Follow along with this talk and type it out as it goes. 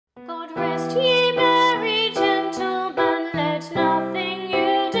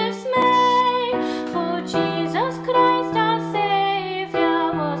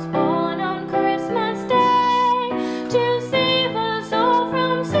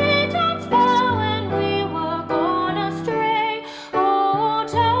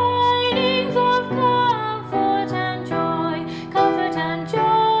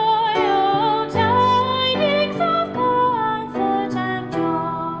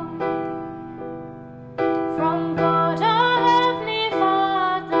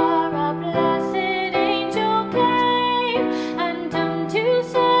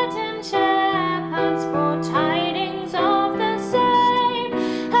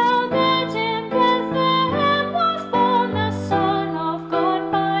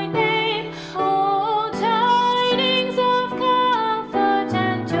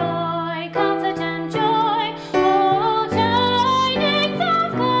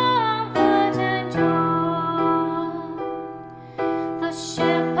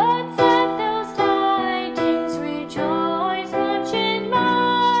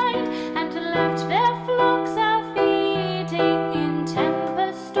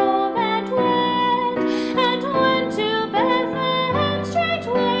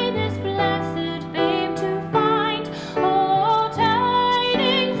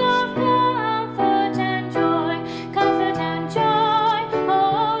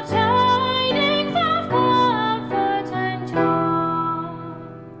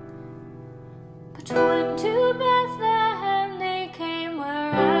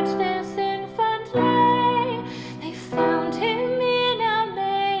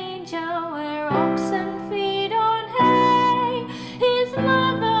oxen feed on hay, his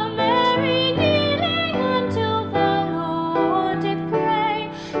mother Mary kneeling until the Lord did pray.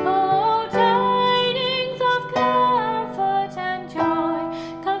 Oh, tidings of comfort and joy,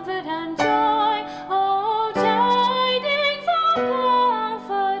 comfort and joy. Oh, tidings of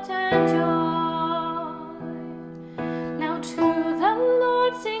comfort and joy. Now to the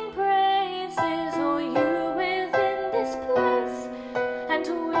Lord sing praises, all you within this place, and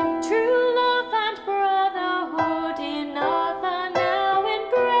with true love and brotherhood in other now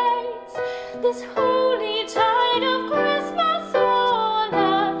embrace this holy tide of Christmas, all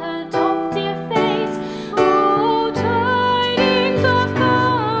other doth deface. Oh, tidings of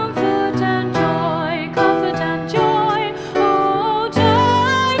comfort and joy, comfort and joy. Oh,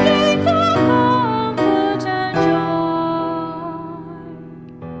 tidings of comfort and joy.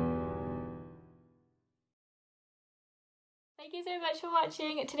 Thank you so much for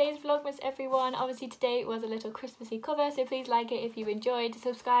watching today's Vlogmas, everyone. Obviously today was a little Christmassy cover, so please like it if you enjoyed,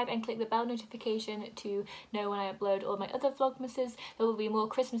 subscribe and click the bell notification to know when I upload all my other Vlogmases. There will be more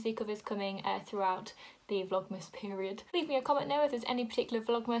Christmassy covers coming throughout the Vlogmas period. Leave me a comment now if there's any particular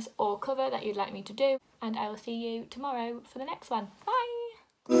Vlogmas or cover that you'd like me to do, and I will see you tomorrow for the next one.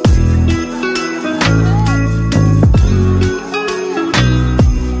 Bye!